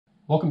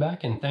Welcome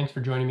back and thanks for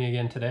joining me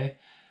again today.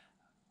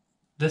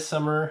 This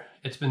summer,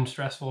 it's been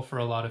stressful for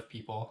a lot of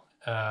people,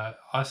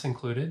 us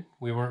included.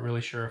 We weren't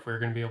really sure if we were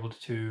going to be able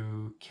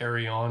to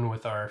carry on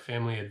with our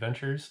family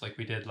adventures like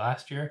we did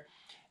last year.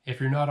 If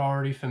you're not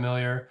already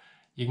familiar,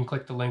 you can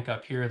click the link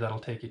up here that'll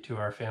take you to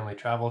our family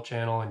travel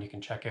channel and you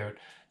can check out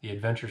the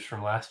adventures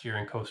from last year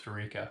in Costa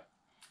Rica.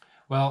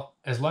 Well,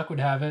 as luck would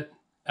have it,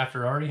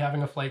 after already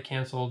having a flight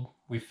canceled,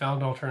 we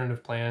found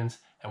alternative plans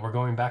and we're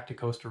going back to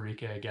Costa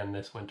Rica again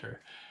this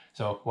winter.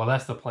 So, well,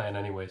 that's the plan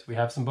anyways. We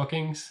have some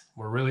bookings.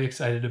 We're really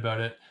excited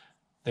about it.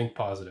 Think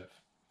positive.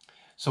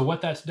 So what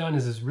that's done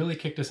is it's really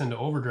kicked us into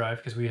overdrive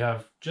because we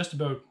have just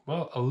about,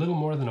 well, a little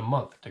more than a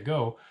month to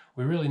go.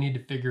 We really need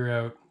to figure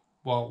out,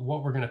 well,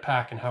 what we're going to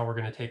pack and how we're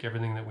going to take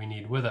everything that we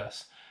need with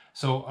us.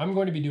 So I'm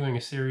going to be doing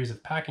a series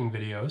of packing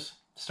videos,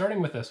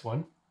 starting with this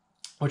one,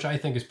 which I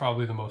think is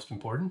probably the most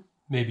important.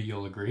 Maybe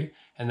you'll agree.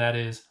 And that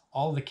is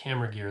all the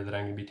camera gear that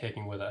I'm going to be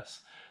taking with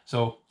us.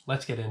 So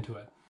let's get into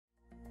it.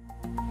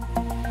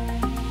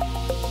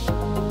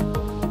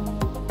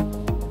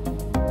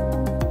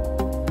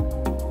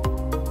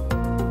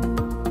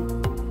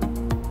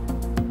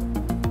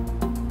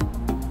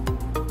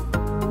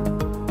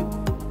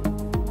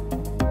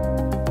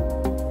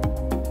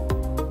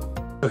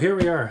 So here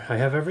we are. I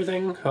have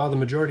everything, the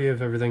majority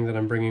of everything that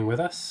I'm bringing with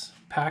us,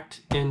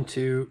 packed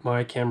into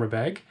my camera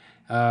bag.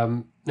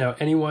 Now,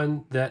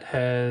 anyone that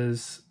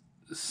has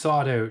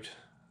sought out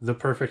the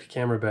perfect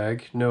camera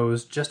bag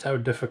knows just how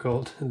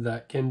difficult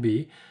that can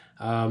be.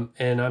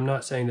 And I'm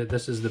not saying that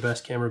this is the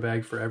best camera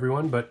bag for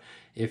everyone, but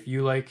if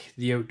you like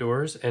the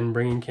outdoors and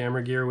bringing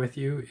camera gear with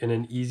you in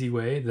an easy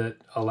way that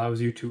allows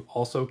you to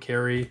also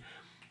carry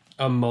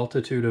a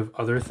multitude of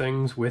other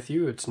things with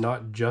you, it's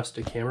not just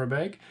a camera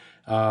bag,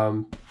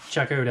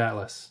 check out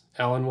Atlas.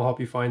 Alan will help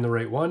you find the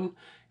right one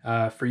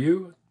for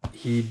you.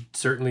 He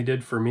certainly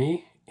did for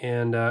me,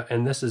 and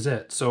this is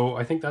it. So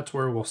I think that's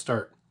where we'll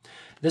start.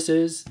 This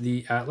is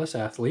the Atlas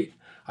Athlete.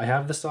 I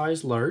have the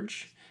size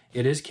large.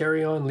 It is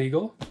carry-on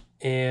legal,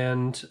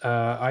 and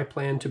I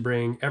plan to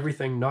bring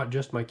everything, not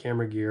just my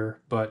camera gear,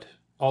 but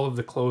all of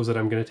the clothes that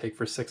I'm going to take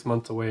for 6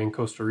 months away in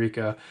Costa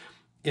Rica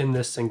in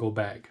this single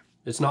bag.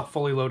 It's not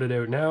fully loaded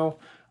out now.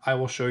 I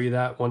will show you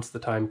that once the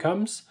time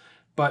comes,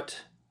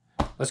 but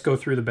let's go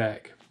through the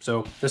bag.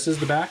 So this is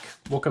the back.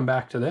 We'll come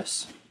back to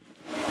this.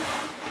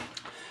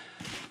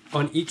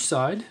 On each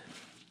side,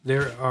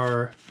 there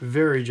are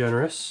very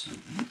generous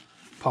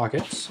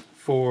pockets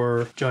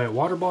for giant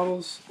water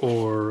bottles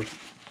or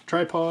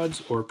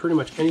tripods or pretty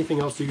much anything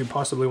else you could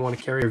possibly want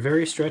to carry. They're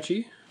very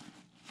stretchy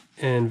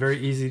and very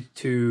easy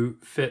to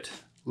fit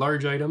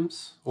large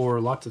items or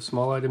lots of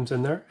small items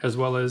in there, as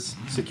well as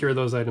secure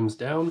those items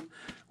down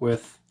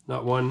with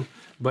not one,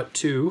 but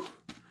two,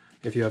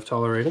 if you have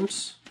taller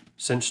items,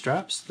 cinch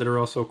straps that are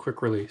also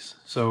quick release.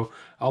 So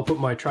I'll put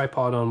my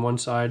tripod on one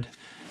side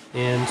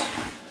and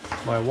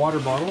my water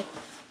bottle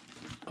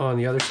on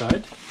the other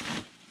side.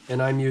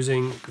 And I'm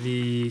using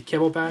the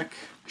Camelback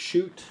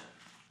Chute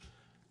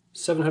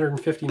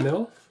 750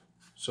 ml,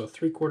 so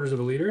 3/4 of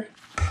a liter.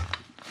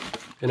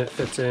 And it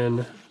fits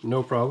in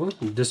no problem.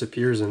 It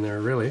disappears in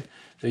there, really.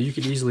 So you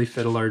could easily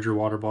fit a larger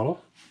water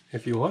bottle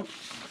if you want.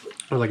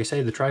 Or like I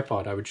say, the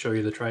tripod. I would show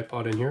you the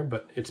tripod in here,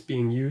 but it's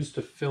being used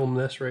to film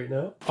this right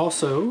now.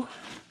 Also,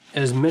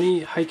 as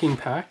many hiking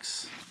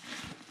packs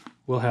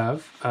will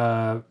have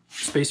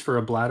space for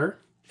a bladder,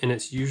 and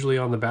it's usually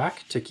on the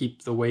back to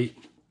keep the weight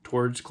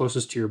towards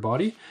closest to your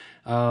body.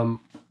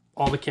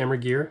 All the camera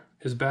gear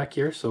is back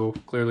here, so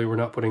clearly we're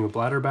not putting a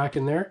bladder back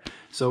in there.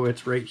 So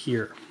it's right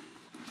here.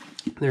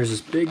 There's this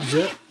big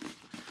zip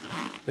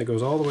that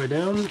goes all the way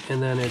down,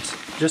 and then it's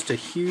just a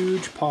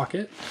huge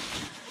pocket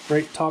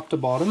right top to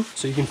bottom,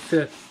 so you can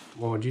fit,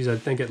 well geez,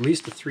 I'd think at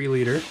least a 3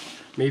 liter,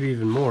 maybe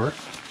even more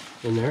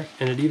in there.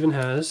 And it even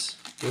has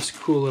this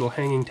cool little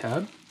hanging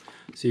tab,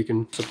 so you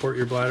can support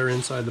your bladder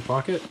inside the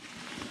pocket,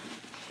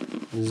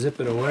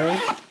 zip it away.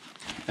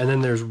 And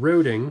then there's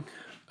routing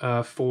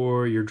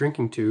for your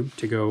drinking tube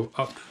to go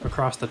up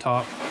across the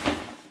top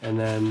and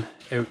then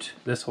out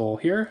this hole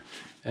here,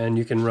 and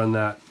you can run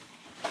that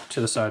to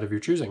the side of your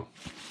choosing.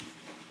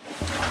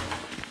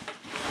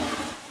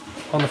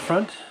 On the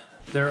front,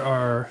 there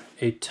are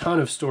a ton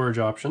of storage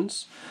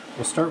options.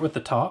 We'll start with the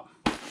top.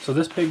 So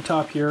this big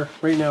top here,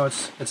 right now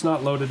it's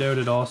not loaded out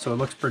at all, so it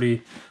looks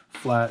pretty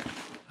flat.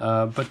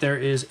 But there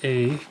is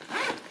a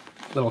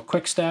little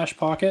quick stash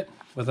pocket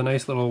with a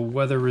nice little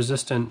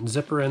weather-resistant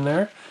zipper in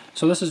there.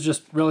 So this is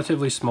just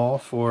relatively small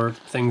for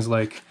things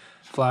like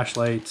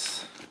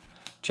flashlights,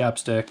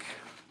 chapstick,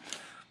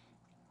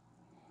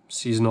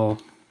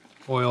 seasonal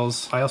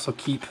oils. I also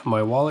keep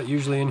my wallet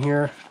usually in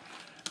here,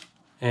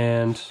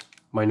 and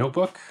my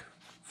notebook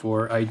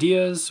for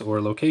ideas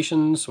or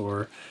locations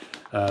or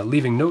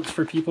leaving notes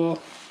for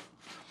people.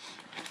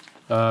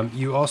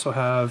 You also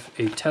have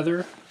a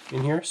tether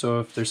in here,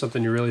 so if there's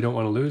something you really don't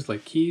want to lose,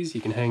 like keys,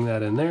 you can hang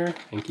that in there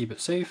and keep it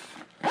safe.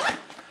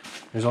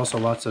 There's also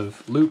lots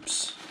of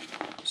loops,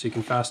 so you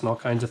can fasten all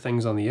kinds of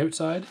things on the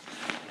outside.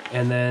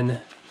 And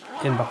then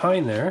in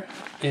behind there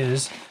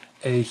is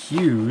a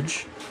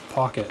huge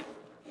pocket.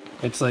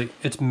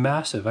 It's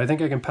massive. I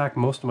think I can pack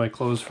most of my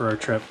clothes for our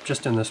trip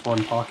just in this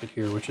one pocket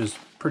here, which is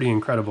pretty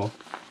incredible.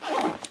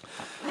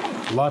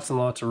 Lots and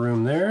lots of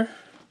room there.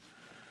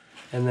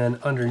 And then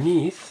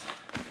underneath,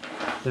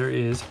 there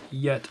is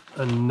yet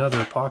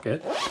another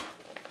pocket.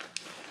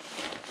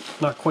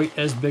 Not quite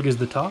as big as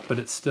the top, but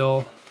it's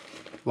still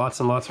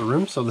lots and lots of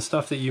room. So the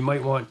stuff that you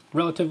might want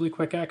relatively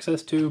quick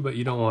access to, but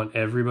you don't want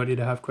everybody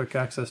to have quick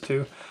access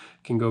to,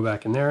 can go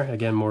back in there.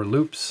 Again, more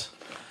loops.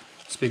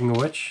 Speaking of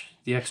which,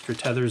 the extra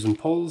tethers and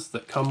pulls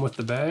that come with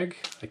the bag,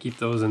 I keep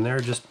those in there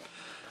just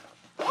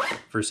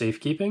for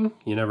safekeeping.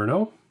 You never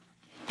know.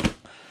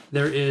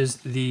 There is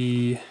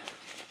the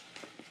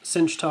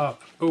cinch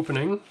top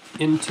opening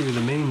into the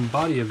main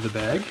body of the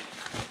bag.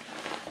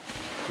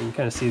 You can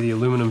kind of see the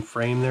aluminum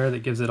frame there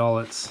that gives it all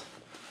its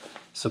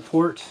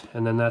support,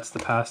 and then that's the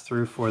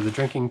pass-through for the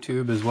drinking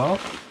tube as well.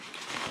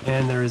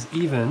 And there is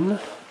even,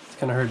 it's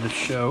kind of hard to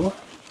show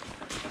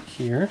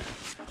here,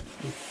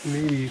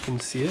 maybe you can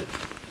see it,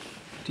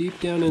 deep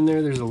down in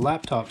there there's a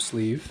laptop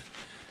sleeve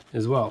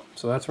as well.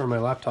 So that's where my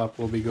laptop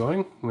will be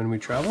going when we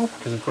travel,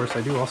 because of course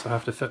I do also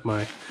have to fit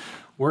my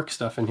work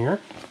stuff in here.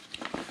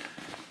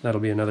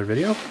 That'll be another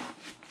video.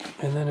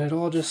 And then it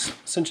all just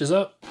cinches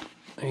up.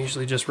 I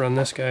usually just run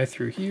this guy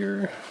through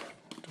here,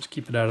 just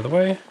keep it out of the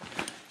way,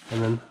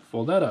 and then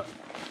fold that up.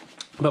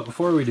 But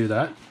before we do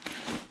that,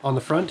 on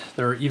the front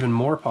there are even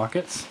more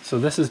pockets. So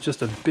this is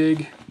just a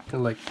big, kind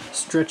of like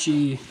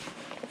stretchy,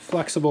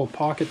 flexible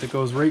pocket that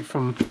goes right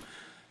from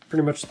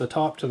pretty much the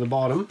top to the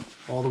bottom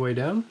all the way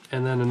down,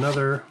 and then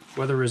another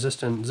weather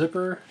resistant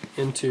zipper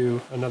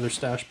into another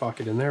stash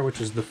pocket in there,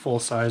 which is the full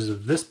size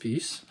of this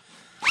piece.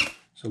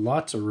 So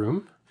lots of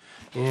room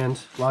and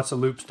lots of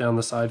loops down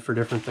the side for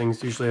different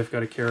things. Usually I've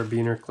got a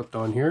carabiner clipped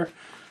on here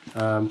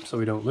so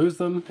we don't lose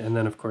them, and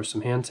then of course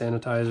some hand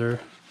sanitizer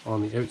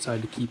on the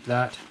outside to keep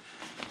that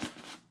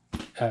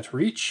at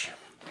reach.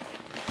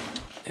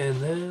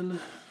 And then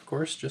of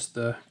course just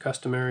the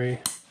customary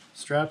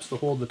straps to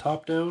hold the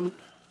top down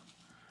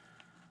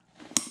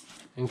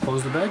and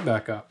close the bag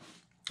back up.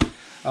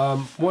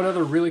 One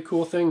other really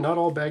cool thing, not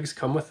all bags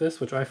come with this,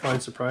 which I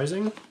find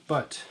surprising,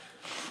 but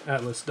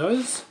Atlas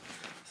does.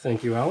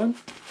 Thank you, Alan.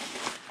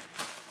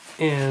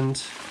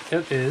 And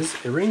it is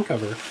a rain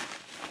cover.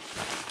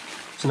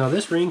 So now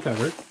this rain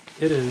cover,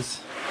 it is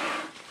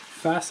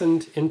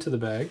fastened into the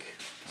bag,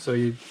 so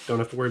you don't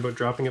have to worry about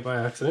dropping it by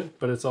accident,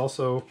 but it's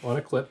also on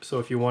a clip, so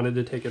if you wanted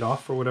to take it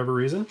off for whatever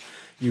reason,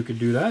 you could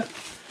do that.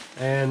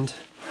 And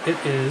it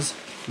is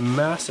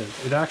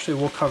massive. It actually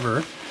will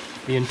cover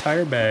the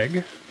entire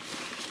bag,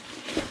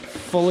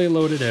 fully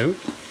loaded out,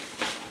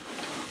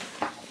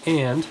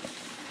 and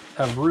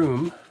have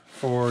room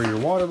for your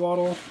water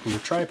bottle, your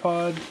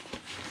tripod,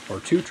 or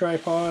 2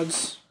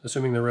 tripods,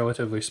 assuming they're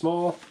relatively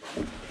small,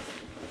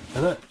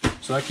 and that.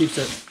 So that keeps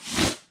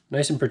it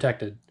nice and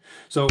protected.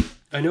 So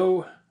I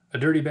know a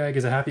dirty bag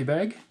is a happy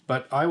bag,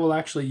 but I will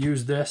actually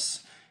use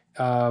this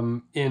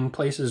in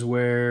places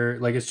where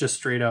like it's just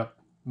straight up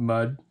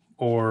mud,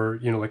 or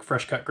you know, like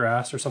fresh cut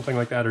grass or something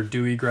like that, or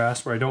dewy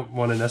grass where I don't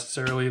want to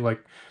necessarily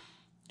like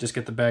just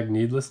get the bag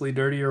needlessly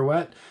dirty or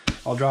wet.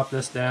 I'll drop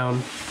this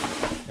down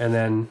and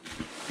then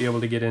be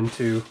able to get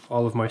into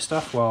all of my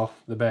stuff while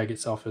the bag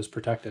itself is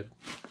protected.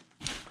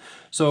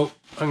 So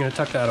I'm going to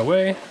tuck that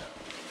away.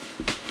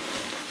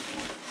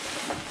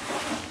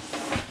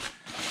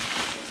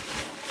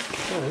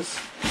 Because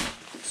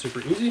it's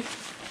super easy.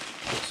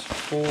 Just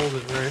fold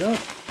it right up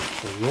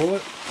and roll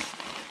it.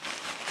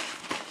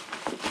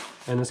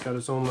 And it's got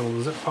its own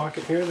little zip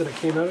pocket here that it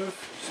came out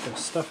of. Just got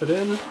to stuff it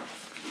in.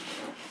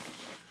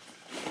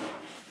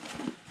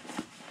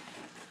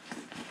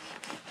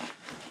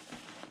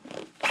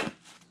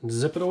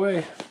 Zip it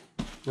away.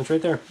 It's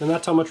right there. And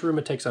that's how much room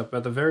it takes up.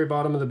 At the very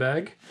bottom of the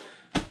bag,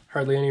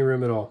 hardly any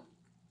room at all.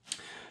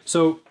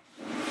 So,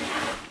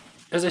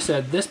 as I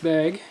said, this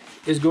bag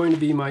is going to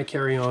be my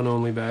carry-on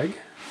only bag.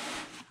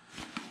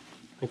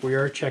 I think we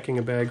are checking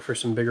a bag for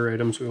some bigger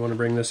items we want to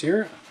bring this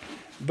year.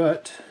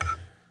 But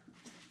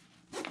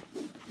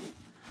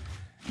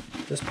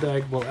this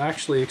bag will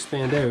actually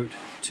expand out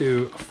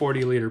to a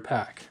 40-liter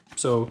pack.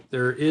 So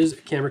there is a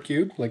camera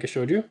cube, like I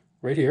showed you,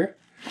 right here.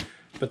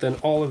 But then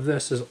all of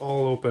this is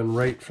all open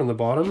right from the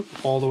bottom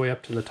all the way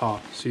up to the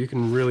top. So you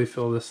can really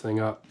fill this thing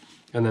up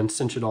and then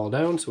cinch it all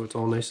down so it's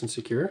all nice and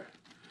secure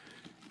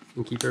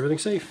and keep everything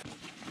safe.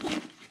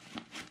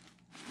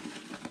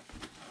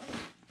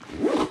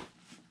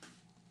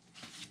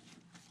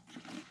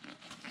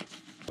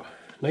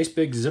 Nice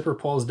big zipper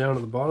pulls down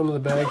at the bottom of the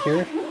bag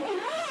here.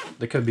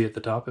 They could be at the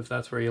top if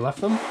that's where you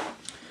left them.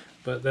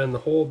 But then the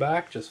whole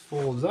back just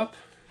folds up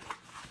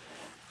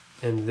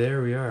and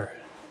there we are.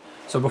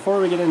 So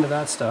before we get into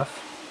that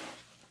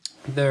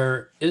stuff,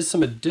 there is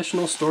some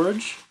additional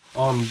storage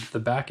on the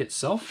back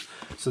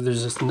itself. So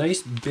there's this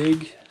nice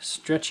big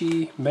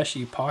stretchy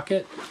meshy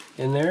pocket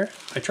in there.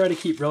 I try to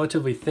keep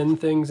relatively thin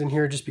things in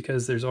here just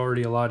because there's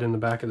already a lot in the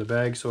back of the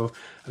bag. So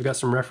I've got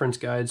some reference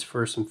guides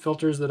for some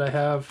filters that I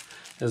have,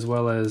 as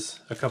well as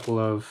a couple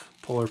of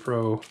Polar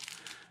Pro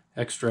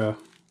extra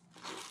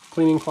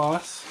cleaning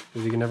cloths,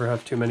 because you can never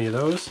have too many of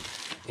those.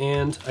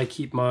 And I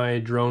keep my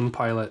drone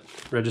pilot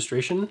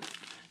registration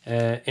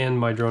and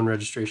my drone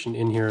registration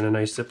in here in a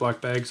nice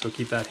Ziploc bag, so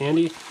keep that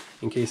handy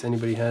in case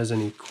anybody has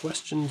any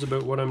questions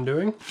about what I'm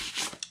doing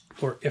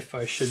or if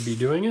I should be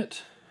doing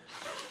it.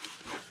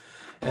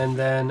 And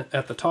then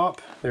at the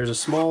top, there's a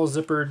small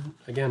zippered,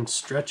 again,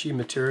 stretchy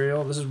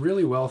material. This is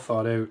really well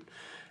thought out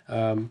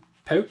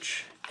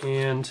pouch,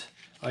 and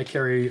I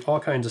carry all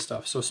kinds of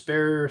stuff. So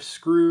spare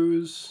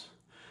screws,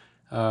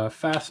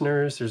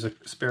 fasteners, there's a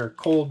spare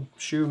cold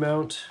shoe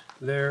mount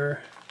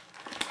there,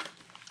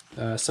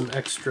 some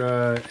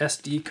extra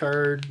SD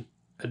card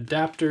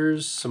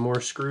adapters, some more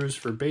screws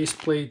for base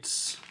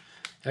plates,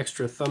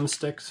 extra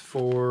thumbsticks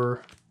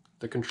for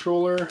the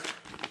controller,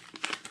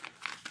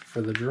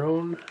 for the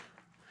drone.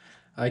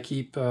 I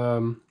keep,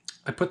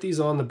 I put these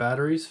on the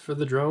batteries for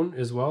the drone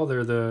as well.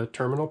 They're the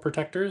terminal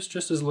protectors,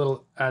 just as a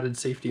little added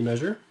safety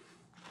measure.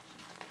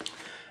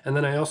 And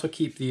then I also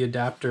keep the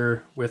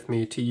adapter with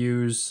me to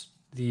use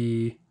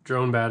the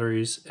drone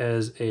batteries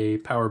as a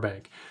power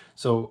bank.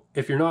 So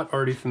if you're not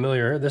already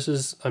familiar, this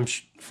is, I'm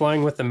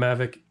flying with the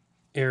Mavic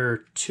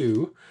Air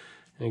 2.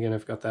 And again,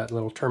 I've got that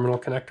little terminal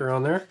connector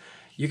on there.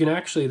 You can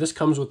actually, this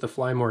comes with the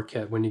Fly More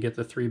kit when you get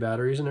the 3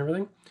 batteries and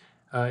everything.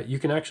 You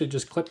can actually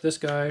just clip this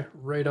guy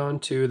right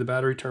onto the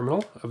battery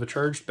terminal of a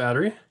charged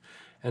battery.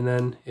 And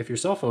then if your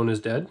cell phone is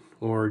dead,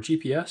 or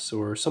GPS,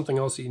 or something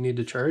else that you need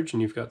to charge,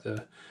 and you've got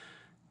the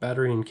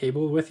battery and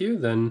cable with you,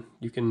 then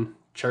you can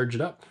charge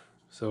it up.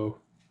 So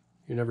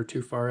you're never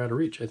too far out of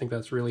reach. I think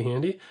that's really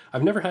handy.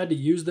 I've never had to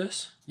use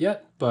this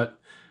yet, but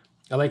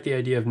I like the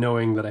idea of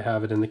knowing that I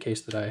have it in the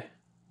case that I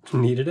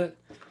needed it.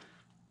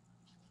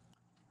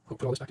 I'll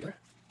put all this back together.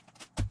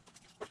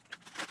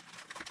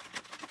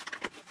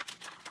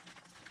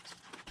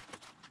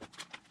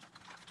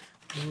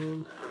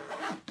 And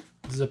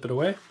zip it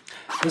away.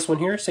 This one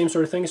here, same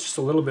sort of thing, it's just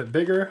a little bit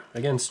bigger,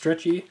 again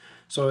stretchy.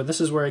 So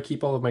this is where I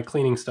keep all of my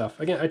cleaning stuff.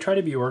 Again, I try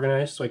to be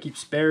organized, so I keep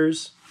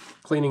spares,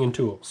 cleaning, and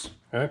tools.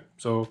 Okay,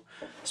 so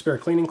spare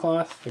cleaning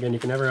cloth, again, you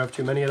can never have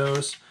too many of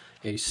those.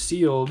 A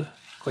sealed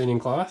cleaning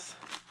cloth.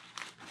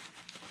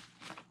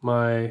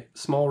 My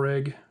small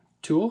rig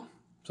tool,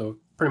 so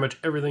pretty much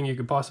everything you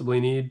could possibly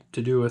need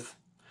to do with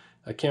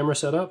a camera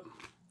setup,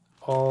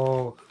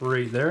 all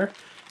right there.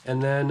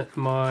 And then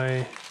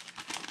my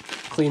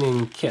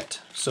cleaning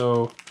kit.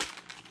 So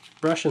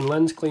brush and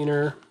lens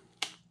cleaner,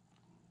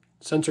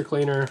 sensor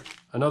cleaner,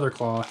 another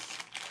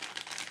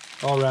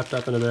cloth, all wrapped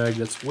up in a bag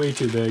that's way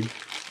too big.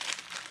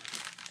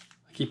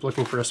 I keep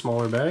looking for a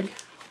smaller bag.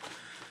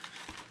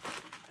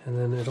 And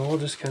then it all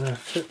just kind of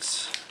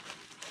fits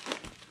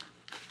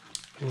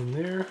in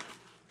there.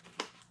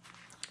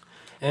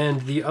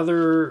 And the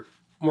other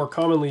more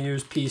commonly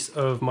used piece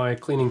of my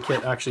cleaning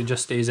kit actually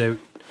just stays out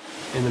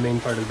in the main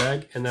part of the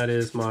bag, and that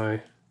is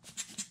my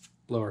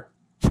blower.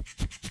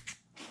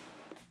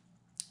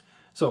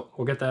 So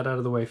we'll get that out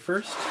of the way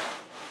first.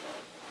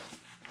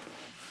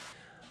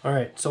 All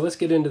right, so let's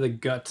get into the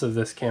guts of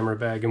this camera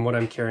bag and what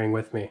I'm carrying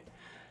with me.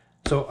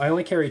 So I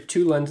only carry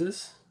 2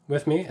 lenses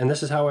with me, and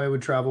this is how I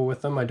would travel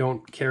with them. I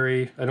don't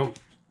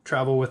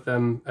travel with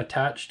them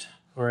attached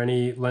or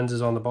any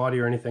lenses on the body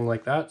or anything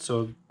like that.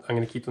 So I'm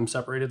going to keep them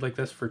separated like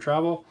this for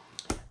travel.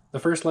 The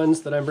first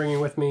lens that I'm bringing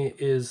with me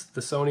is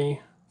the Sony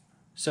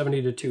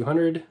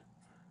 70-200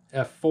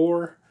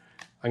 f4.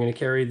 I'm going to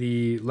carry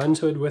the lens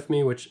hood with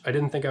me, which I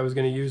didn't think I was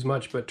going to use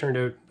much, but turned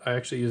out I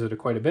actually use it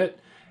quite a bit.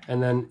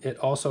 And then it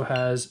also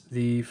has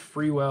the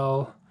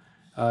Freewell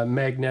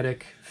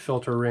magnetic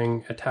filter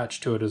ring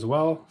attached to it as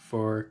well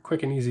for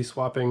quick and easy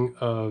swapping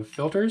of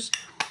filters.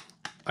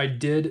 I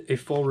did a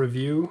full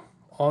review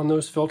on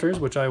those filters,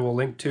 which I will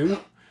link to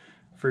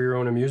for your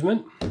own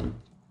amusement.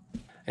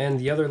 And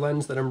the other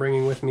lens that I'm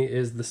bringing with me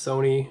is the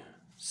Sony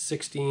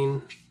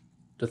 16-35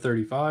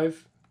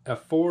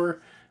 f4,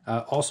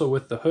 also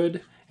with the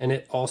hood, and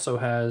it also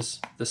has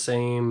the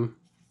same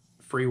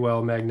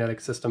Freewell magnetic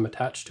system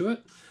attached to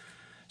it.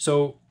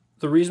 So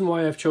the reason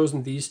why I've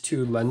chosen these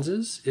 2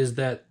 lenses is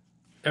that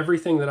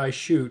everything that I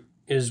shoot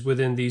is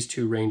within these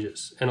 2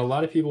 ranges. And a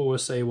lot of people will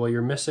say, well,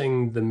 you're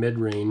missing the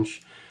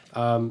mid-range.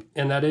 And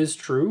that is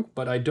true,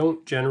 but I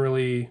don't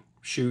generally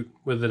shoot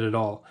with it at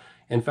all.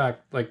 In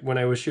fact, like when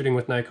I was shooting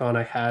with Nikon,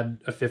 I had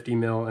a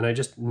 50mm and I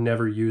just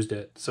never used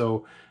it.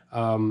 So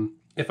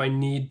if I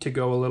need to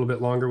go a little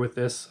bit longer with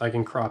this, I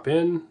can crop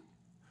in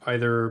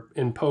either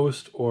in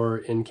post or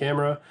in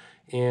camera,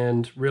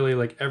 and really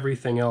like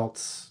everything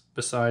else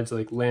besides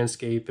like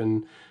landscape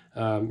and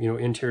you know,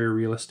 interior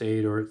real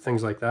estate or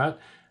things like that,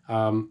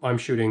 I'm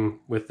shooting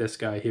with this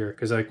guy here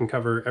because I can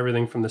cover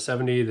everything from the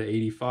 70,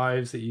 the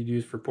 85s that you'd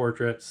use for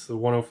portraits, the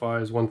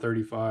 105s,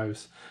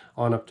 135s,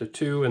 on up to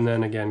 2, and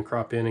then again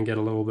crop in and get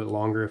a little bit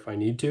longer if I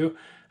need to.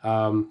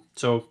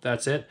 So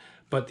that's it.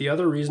 But the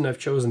other reason I've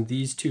chosen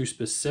these 2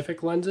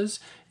 specific lenses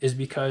is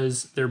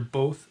because they're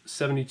both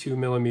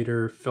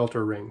 72mm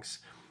filter rings.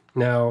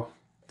 Now,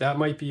 that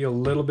might be a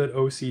little bit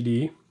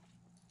OCD,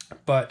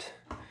 but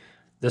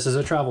This is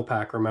a travel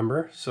pack,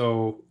 remember?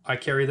 So I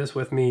carry this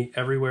with me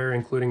everywhere,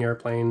 including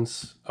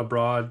airplanes,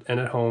 abroad, and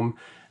at home.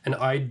 And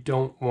I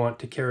don't want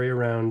to carry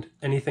around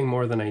anything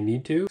more than I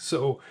need to.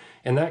 So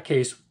in that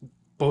case,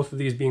 both of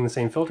these being the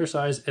same filter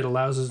size, it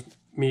allows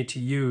me to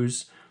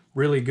use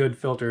really good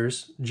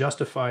filters,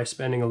 justify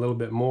spending a little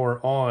bit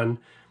more on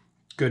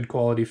good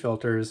quality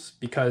filters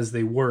because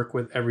they work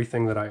with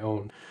everything that I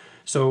own.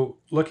 So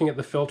looking at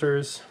the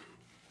filters,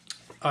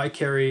 I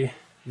carry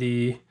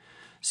the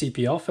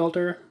CPL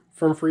filter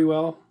from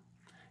Freewell,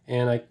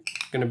 and I'm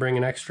going to bring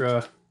an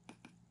extra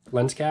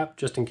lens cap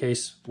just in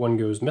case one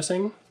goes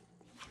missing.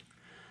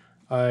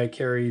 I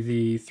carry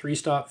the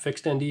 3-stop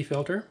fixed ND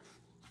filter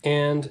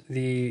and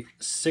the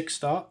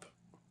 6-stop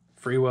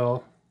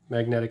Freewell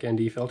magnetic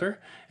ND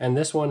filter, and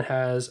this one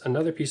has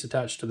another piece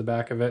attached to the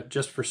back of it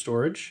just for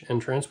storage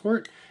and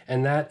transport,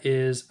 and that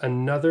is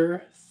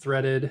another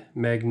threaded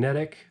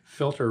magnetic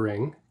filter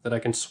ring that I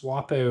can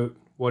swap out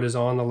what is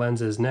on the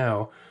lenses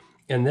now,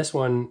 and this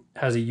one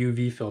has a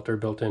UV filter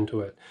built into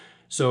it.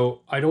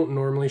 So I don't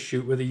normally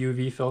shoot with a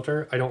UV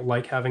filter. I don't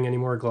like having any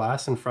more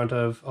glass in front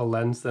of a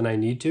lens than I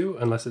need to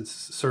unless it's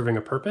serving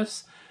a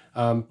purpose,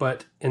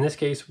 but in this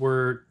case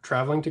we're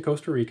traveling to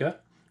Costa Rica.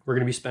 We're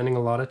going to be spending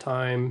a lot of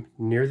time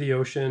near the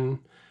ocean,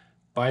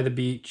 by the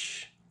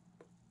beach,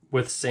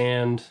 with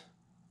sand,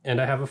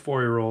 and I have a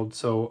 4-year-old,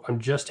 so I'm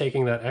just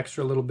taking that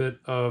extra little bit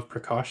of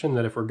precaution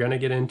that if we're going to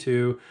get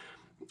into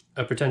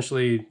a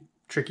potentially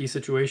tricky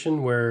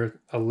situation where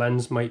a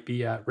lens might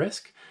be at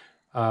risk,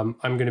 I'm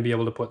going to be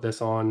able to put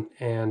this on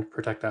and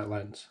protect that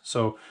lens.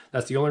 So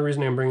that's the only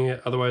reason I'm bringing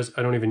it. Otherwise,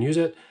 I don't even use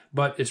it,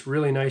 but it's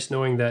really nice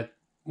knowing that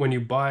when you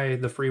buy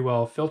the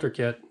Freewell filter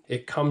kit,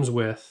 it comes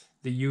with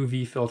the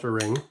UV filter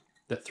ring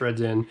that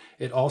threads in.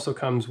 It also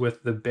comes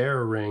with the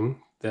bare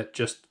ring that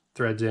just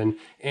threads in,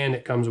 and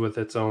it comes with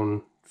its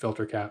own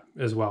filter cap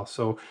as well.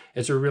 So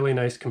it's a really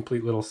nice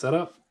complete little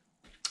setup.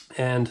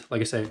 And like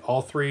I say,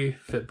 all three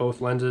fit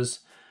both lenses.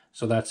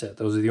 So that's it.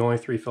 Those are the only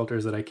 3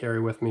 filters that I carry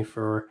with me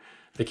for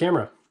the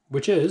camera,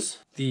 which is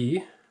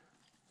the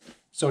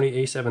Sony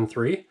a7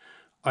 III.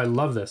 I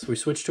love this. We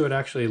switched to it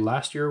actually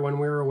last year when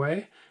we were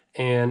away,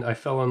 and I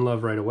fell in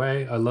love right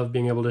away. I love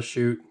being able to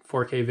shoot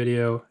 4K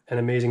video and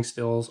amazing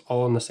stills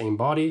all in the same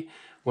body.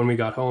 When we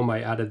got home,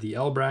 I added the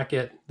L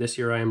bracket. This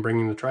year I am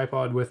bringing the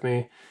tripod with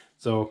me.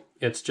 So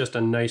it's just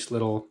a nice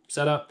little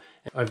setup.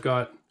 I've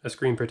got a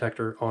screen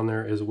protector on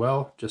there as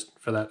well, just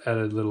for that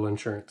added little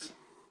insurance.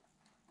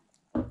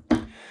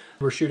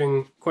 We're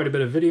shooting quite a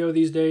bit of video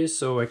these days,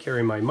 so I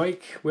carry my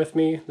mic with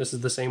me. This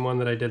is the same one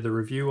that I did the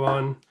review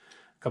on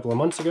a couple of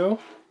months ago.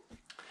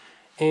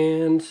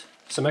 And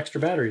some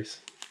extra batteries.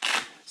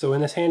 So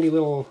in this handy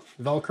little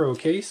Velcro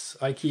case,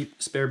 I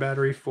keep spare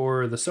battery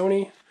for the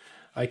Sony,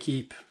 I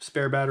keep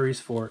spare batteries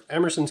for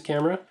Emerson's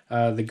camera,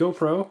 the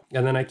GoPro,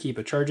 and then I keep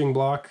a charging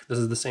block. This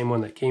is the same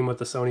one that came with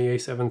the Sony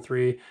a7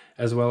 III,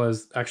 as well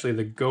as actually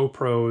the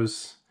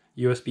GoPro's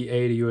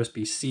USB-A to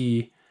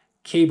USB-C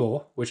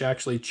cable, which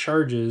actually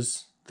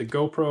charges the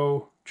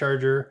GoPro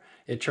charger.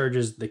 It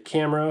charges the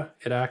camera.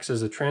 It acts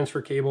as a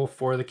transfer cable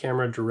for the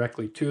camera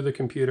directly to the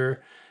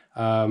computer.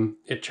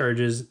 It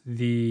charges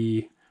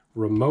the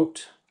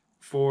remote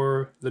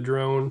for the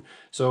drone.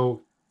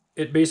 So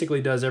it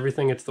basically does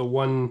everything. It's the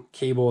one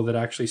cable that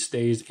actually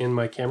stays in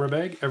my camera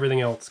bag.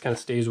 Everything else kind of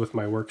stays with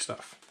my work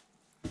stuff.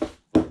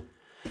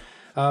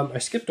 I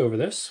skipped over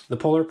this, the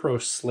Polar Pro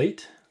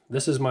Slate.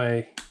 This is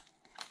my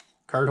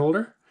card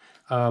holder.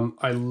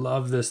 I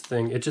love this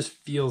thing. It just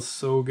feels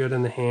so good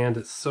in the hand.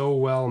 It's so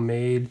well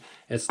made.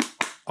 It's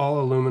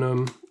all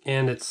aluminum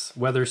and it's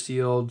weather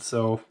sealed,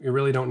 so you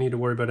really don't need to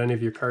worry about any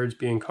of your cards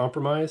being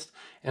compromised.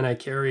 And I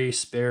carry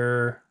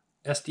spare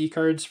SD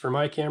cards for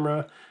my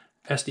camera,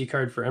 SD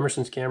card for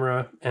Emerson's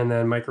camera, and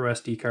then micro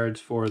SD cards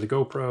for the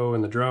GoPro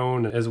and the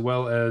drone, as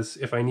well as,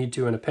 if I need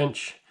to in a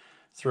pinch,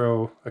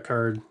 throw a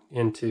card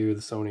into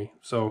the Sony.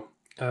 So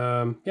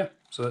yeah,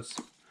 so that's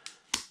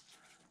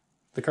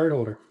the card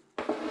holder.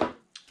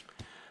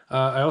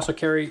 I also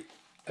carry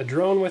a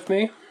drone with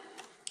me.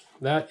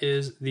 That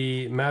is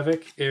the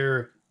Mavic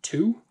Air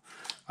 2.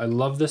 I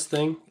love this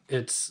thing.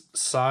 Its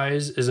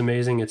size is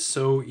amazing. It's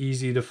so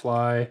easy to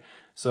fly.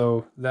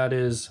 So that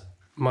is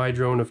my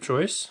drone of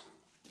choice.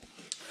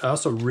 I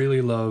also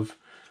really love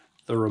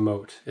the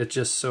remote. It's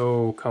just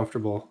so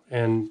comfortable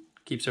and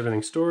keeps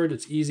everything stored.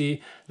 It's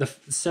easy. The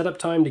setup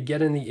time to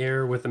get in the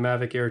air with the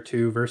Mavic Air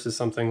 2 versus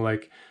something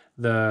like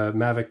the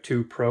Mavic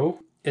 2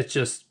 Pro, it's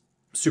just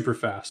super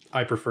fast.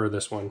 I prefer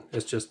this one.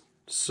 It's just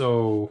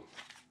so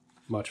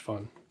much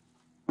fun.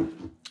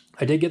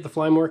 I did get the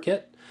Fly More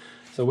kit.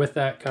 So with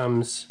that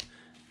comes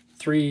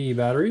 3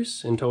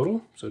 batteries in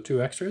total, so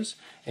 2 extras,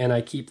 and I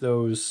keep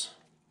those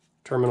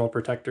terminal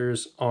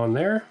protectors on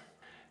there,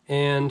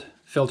 and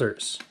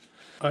filters.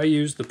 I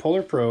use the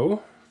Polar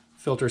Pro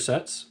filter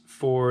sets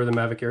for the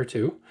Mavic Air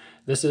 2.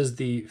 This is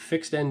the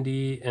fixed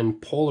ND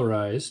and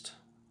polarized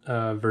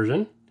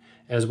version,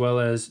 as well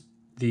as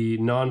the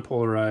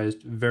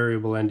non-polarized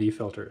variable ND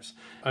filters.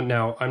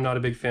 Now, I'm not a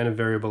big fan of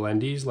variable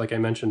NDs, like I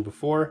mentioned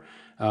before,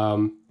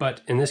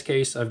 but in this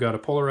case, I've got a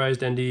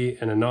polarized ND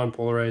and a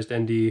non-polarized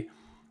ND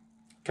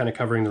kind of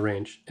covering the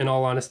range. In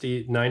all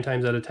honesty, 9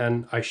 times out of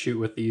 10, I shoot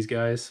with these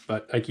guys,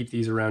 but I keep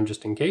these around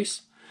just in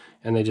case,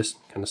 and they just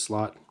kind of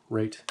slot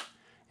right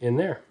in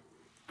there.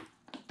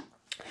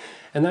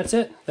 And that's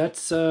it.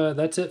 That's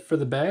it for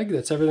the bag.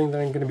 That's everything that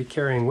I'm going to be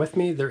carrying with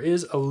me. There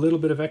is a little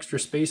bit of extra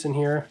space in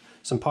here,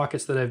 some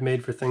pockets that I've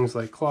made for things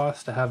like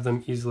cloths to have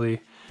them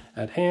easily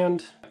at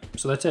hand.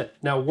 So that's it.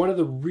 Now, one of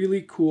the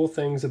really cool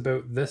things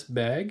about this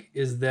bag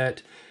is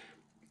that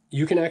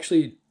you can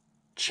actually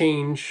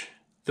change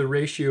the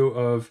ratio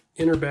of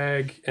inner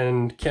bag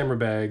and camera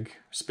bag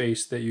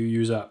space that you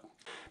use up.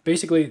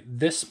 Basically,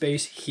 this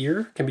space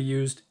here can be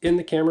used in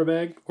the camera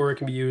bag, or it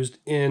can be used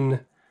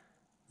in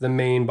the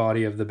main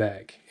body of the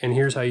bag. And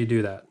here's how you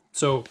do that.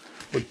 So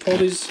we pull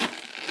these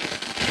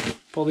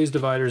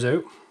dividers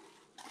out,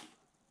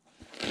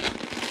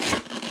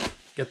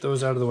 get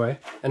those out of the way.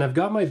 And I've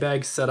got my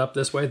bag set up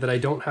this way that I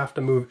don't have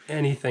to move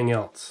anything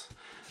else.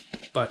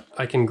 But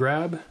I can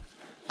grab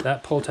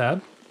that pull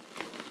tab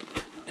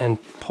and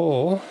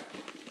pull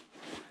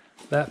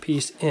that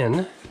piece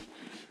in.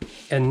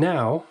 And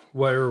now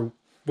where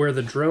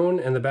the drone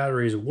and the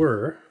batteries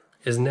were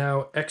is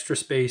now extra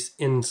space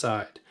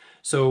inside.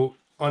 So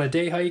on a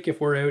day hike,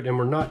 if we're out and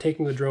we're not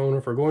taking the drone, or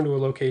if we're going to a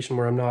location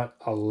where I'm not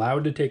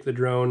allowed to take the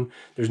drone,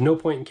 there's no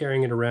point in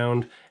carrying it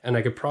around, and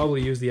I could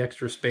probably use the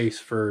extra space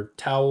for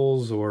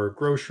towels or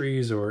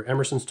groceries or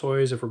Emerson's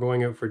toys if we're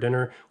going out for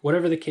dinner,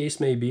 whatever the case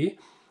may be.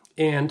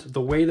 And the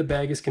way the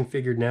bag is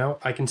configured now,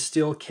 I can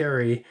still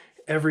carry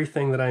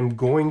everything that I'm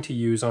going to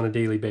use on a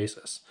daily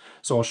basis.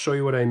 So I'll show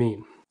you what I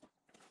mean.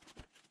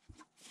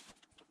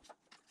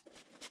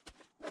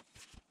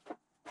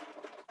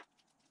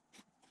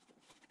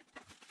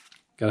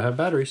 Gotta have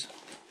batteries.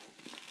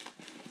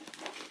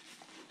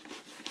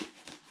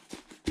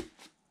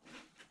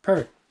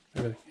 Perfect.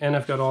 And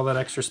I've got all that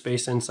extra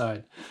space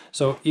inside.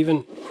 So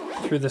even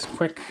through this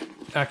quick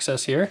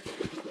access here,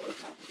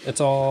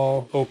 it's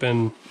all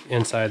open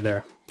inside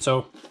there.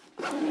 So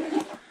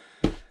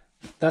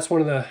that's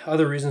one of the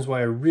other reasons why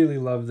I really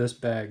love this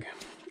bag.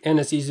 And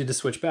it's easy to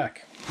switch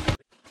back.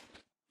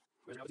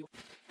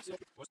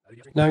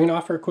 Now I'm going to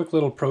offer a quick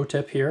little pro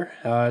tip here.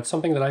 It's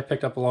something that I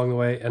picked up along the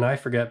way, and I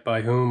forget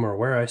by whom or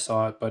where I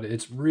saw it, but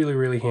it's really,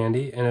 really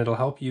handy, and it'll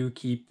help you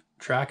keep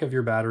track of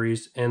your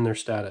batteries and their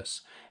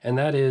status. And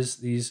that is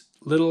these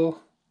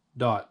little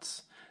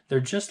dots.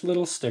 They're just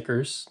little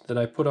stickers that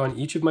I put on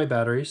each of my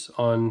batteries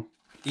on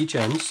each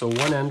end. So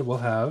one end will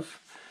have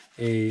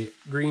a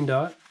green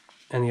dot,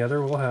 and the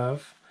other will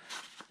have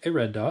a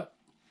red dot.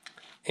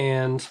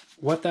 And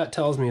what that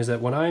tells me is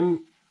that when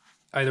I'm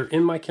either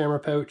in my camera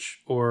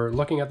pouch or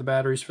looking at the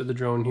batteries for the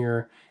drone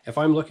here, if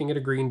I'm looking at a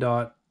green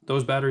dot,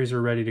 those batteries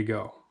are ready to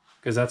go,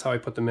 because that's how I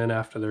put them in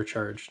after they're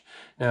charged.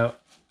 Now,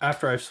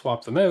 after I've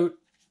swapped them out,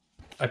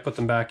 I put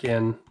them back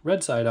in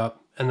red side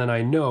up, and then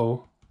I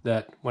know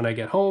that when I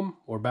get home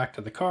or back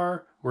to the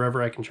car,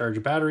 wherever I can charge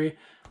a battery,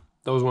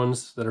 those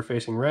ones that are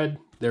facing red,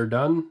 they're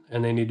done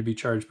and they need to be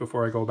charged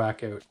before I go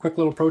back out. Quick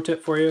little pro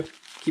tip for you,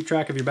 keep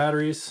track of your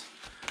batteries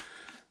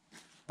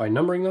by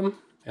numbering them,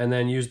 and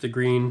then use the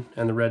green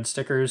and the red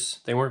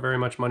stickers. They weren't very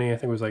much money. I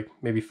think it was like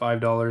maybe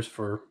 $5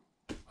 for,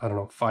 I don't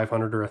know,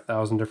 500 or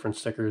 1,000 different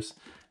stickers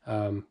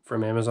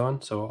from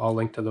Amazon. So I'll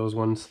link to those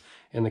ones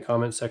in the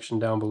comment section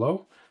down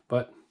below.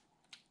 But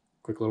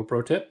quick little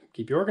pro tip,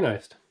 keep you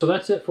organized. So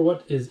that's it for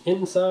what is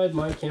inside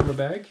my camera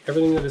bag.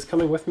 Everything that is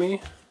coming with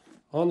me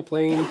on the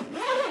plane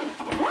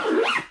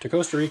to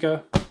Costa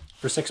Rica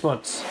for 6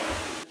 months.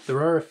 There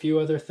are a few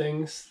other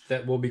things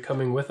that will be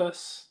coming with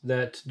us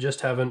that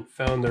just haven't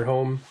found their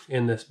home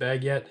in this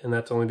bag yet, and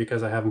that's only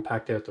because I haven't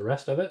packed out the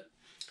rest of it.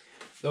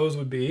 Those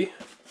would be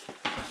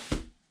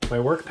my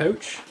work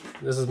pouch.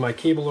 This is my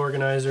cable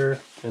organizer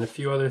and a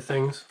few other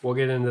things. We'll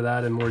get into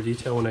that in more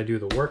detail when I do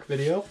the work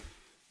video.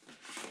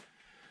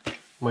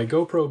 My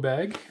GoPro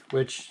bag,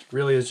 which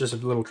really is just a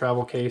little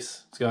travel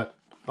case. It's got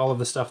all of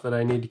the stuff that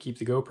I need to keep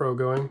the GoPro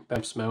going,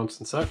 bumps, mounts,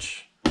 and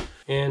such.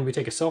 And we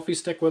take a selfie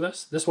stick with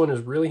us. This one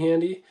is really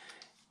handy.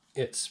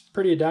 It's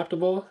pretty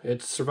adaptable.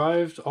 It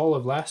survived all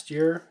of last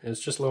year. It's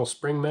just a little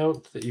spring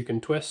mount that you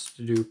can twist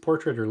to do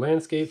portrait or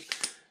landscape.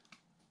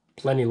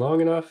 Plenty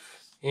long enough.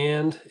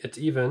 And it's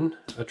even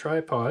a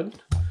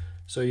tripod,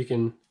 so you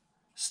can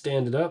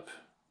stand it up,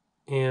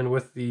 and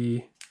with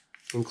the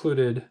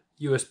included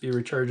USB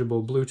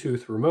rechargeable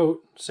Bluetooth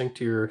remote synced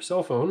to your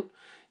cell phone,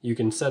 you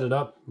can set it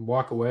up,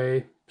 walk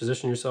away,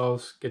 position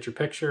yourselves, get your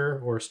picture,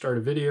 or start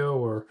a video,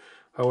 or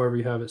however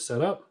you have it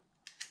set up,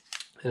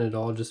 and it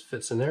all just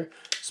fits in there.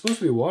 It's supposed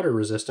to be water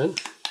resistant.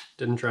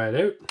 Didn't try it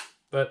out,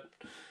 but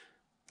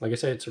like I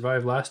say, it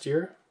survived last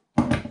year.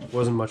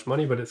 Wasn't much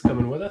money, but it's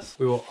coming with us.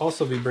 We will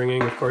also be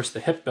bringing, of course,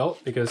 the hip belt,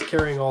 because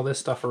carrying all this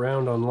stuff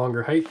around on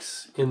longer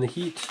hikes in the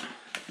heat,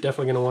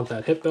 definitely going to want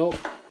that hip belt.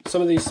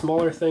 Some of these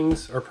smaller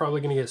things are probably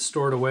going to get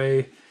stored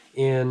away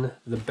in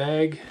the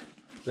bag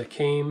that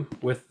came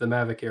with the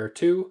Mavic Air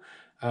 2.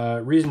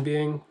 Reason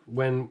being,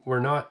 when we're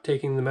not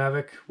taking the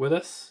Mavic with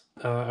us,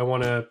 I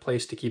want a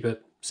place to keep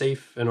it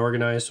safe and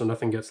organized so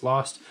nothing gets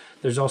lost.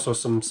 There's also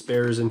some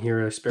spares in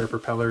here, spare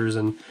propellers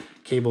and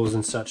cables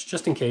and such,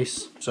 just in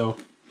case. So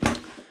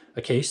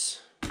a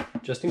case,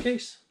 just in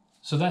case.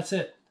 So that's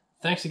it.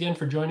 Thanks again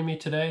for joining me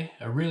today.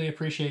 I really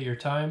appreciate your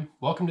time.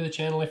 Welcome to the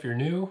channel if you're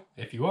new.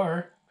 If you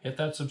are, hit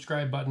that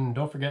subscribe button.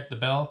 Don't forget the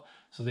bell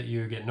so that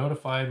you get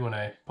notified when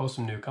I post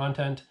some new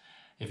content.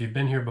 If you've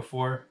been here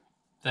before,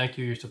 thank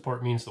you. Your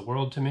support means the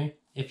world to me.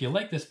 If you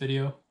like this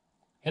video,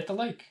 hit the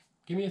like.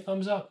 Give me a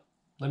thumbs up.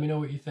 Let me know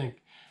what you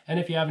think. And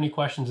if you have any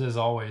questions, as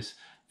always,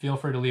 feel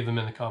free to leave them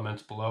in the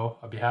comments below.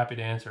 I'll be happy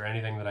to answer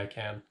anything that I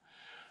can.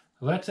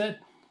 So that's it.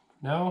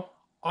 Now,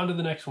 on to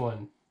the next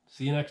one.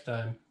 See you next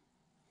time.